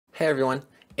Hey everyone,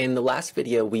 in the last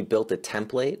video we built a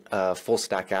template, a full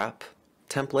stack app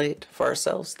template for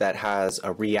ourselves that has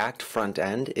a React front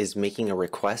end is making a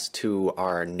request to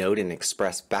our Node and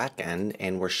Express backend,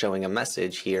 and we're showing a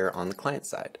message here on the client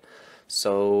side.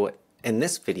 So in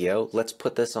this video, let's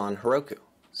put this on Heroku.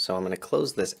 So I'm going to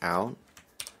close this out,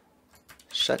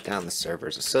 shut down the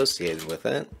servers associated with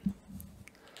it,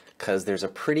 because there's a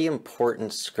pretty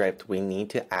important script we need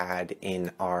to add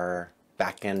in our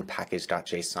backend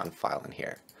package.json file in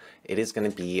here. It is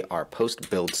going to be our post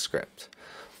build script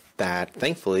that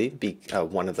thankfully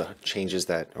one of the changes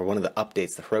that, or one of the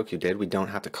updates that Heroku did, we don't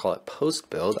have to call it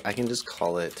post build. I can just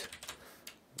call it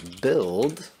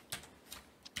build.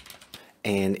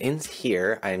 And in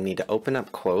here, I need to open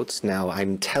up quotes. Now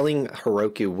I'm telling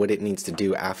Heroku what it needs to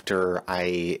do after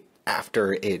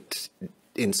it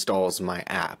installs my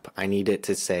app. I need it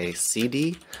to say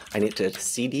cd. I need to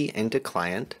cd into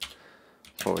client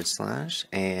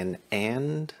 /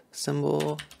 and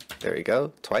symbol. There we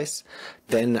go, twice.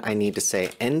 Then I need to say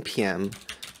npm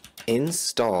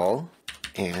install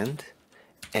and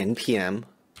npm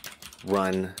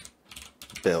run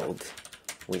build.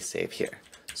 We save here.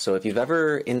 So if you've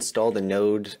ever installed a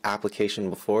Node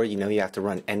application before, you know you have to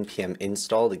run npm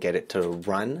install to get it to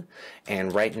run.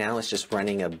 And right now it's just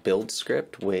running a build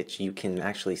script, which you can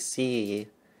actually see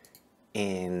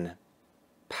in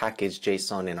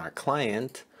package.json in our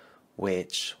client,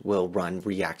 which will run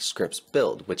React scripts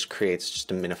build, which creates just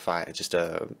a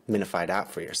minified app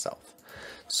for yourself.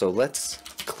 So let's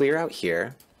clear out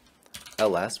here,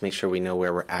 ls, make sure we know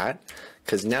where we're at,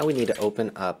 because now we need to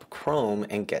open up Chrome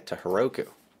and get to Heroku.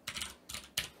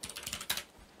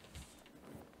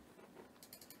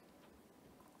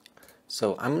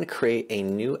 So I'm going to create a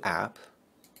new app,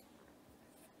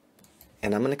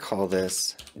 and I'm going to call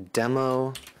this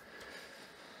demo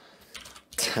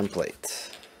template.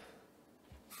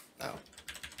 Oh.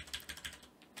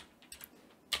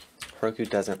 Heroku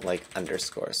doesn't like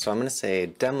underscores, so I'm going to say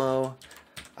demo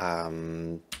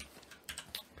MERN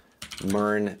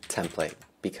template,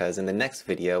 because in the next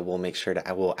video we'll make sure to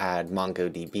we'll add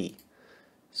mongodb.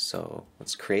 So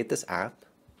let's create this app.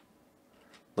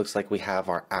 Looks like we have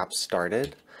our app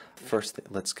started. First,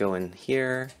 let's go in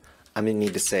here. I'm going to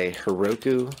need to say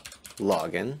Heroku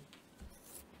login,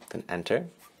 then enter.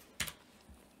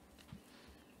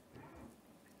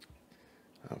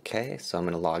 Okay, so I'm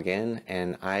going to log in,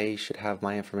 and I should have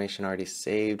my information already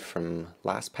saved from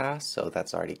LastPass, so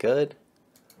that's already good.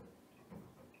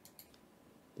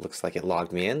 Looks like it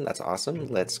logged me in. That's awesome.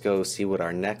 Let's go see what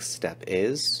our next step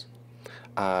is.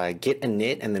 Get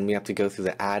init, and then we have to go through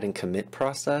the add and commit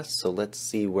process. So let's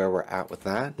see where we're at with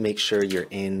that. Make sure you're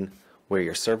in where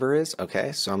your server is.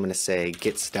 Okay, so I'm going to say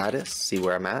get status, see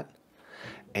where I'm at.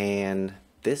 And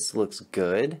this looks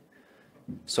good.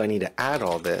 So I need to add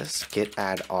all this, get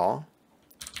add all.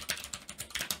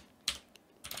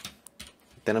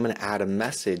 Then I'm going to add a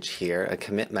message here, a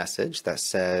commit message that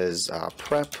says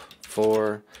prep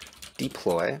for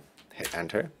deploy. Hit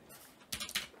enter.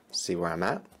 See where I'm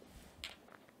at.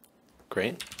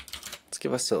 Great. Let's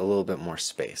give us a little bit more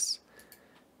space,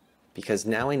 because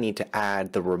now I need to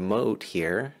add the remote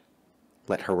here.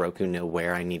 Let Heroku know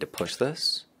where I need to push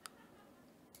this.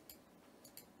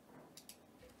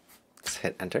 Let's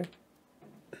hit enter.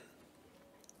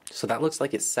 So that looks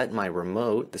like it set my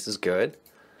remote. This is good.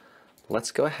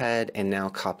 Let's go ahead and now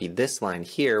copy this line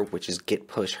here, which is git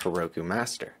push Heroku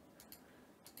master.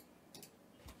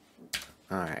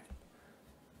 All right.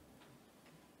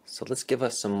 So let's give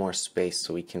us some more space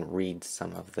so we can read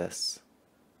some of this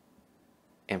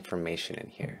information in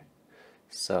here.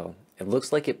 So it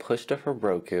looks like it pushed to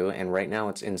Heroku, and right now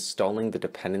it's installing the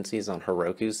dependencies on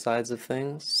Heroku's sides of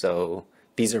things. So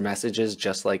these are messages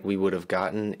just like we would have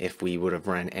gotten if we would have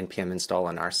run npm install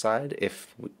on our side.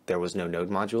 If there was no node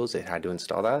modules, it had to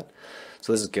install that.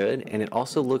 So this is good. And it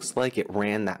also looks like it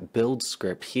ran that build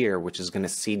script here, which is going to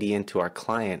cd into our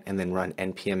client and then run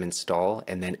npm install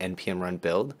and then npm run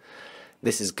build.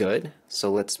 This is good.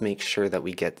 So let's make sure that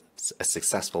we get a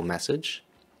successful message.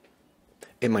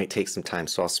 It might take some time,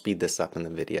 so I'll speed this up in the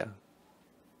video.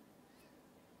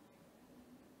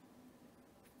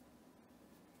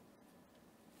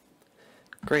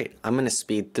 Great, I'm going to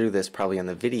speed through this probably on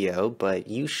the video, but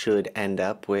you should end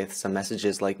up with some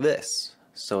messages like this.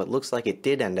 So it looks like it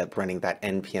did end up running that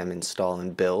npm install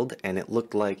and build, and it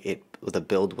looked like the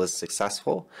build was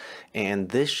successful. And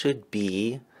this should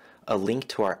be a link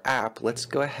to our app. Let's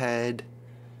go ahead.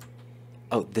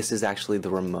 Oh, this is actually the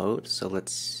remote, so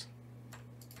let's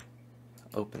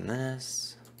open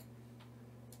this.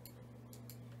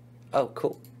 Oh,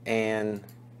 cool. And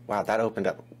wow, that opened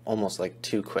up almost like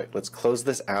too quick. Let's close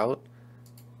this out.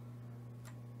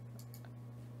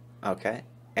 Okay,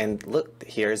 and look,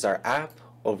 here's our app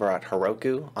over at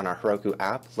Heroku. On our Heroku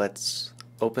app, let's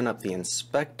open up the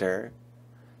inspector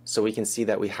so we can see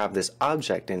that we have this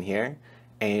object in here,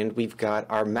 and we've got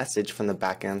our message from the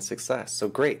backend success. So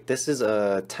great, this is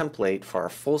a template for our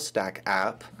full stack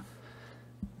app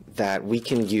that we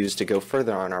can use to go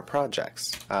further on our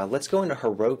projects. Let's go into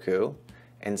Heroku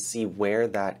and see where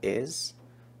that is.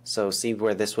 So see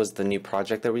where this was the new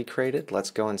project that we created.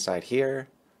 Let's go inside here.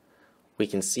 We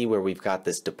can see where we've got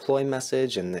this deploy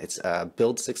message and it's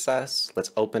build success.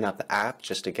 Let's open up the app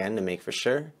just again to make for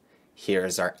sure.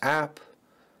 Here's our app,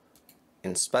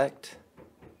 inspect,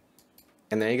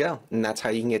 and there you go. And that's how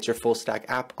you can get your full stack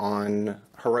app on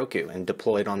Heroku and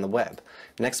deploy it on the web.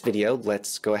 Next video,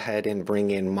 let's go ahead and bring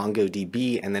in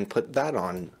MongoDB and then put that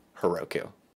on Heroku.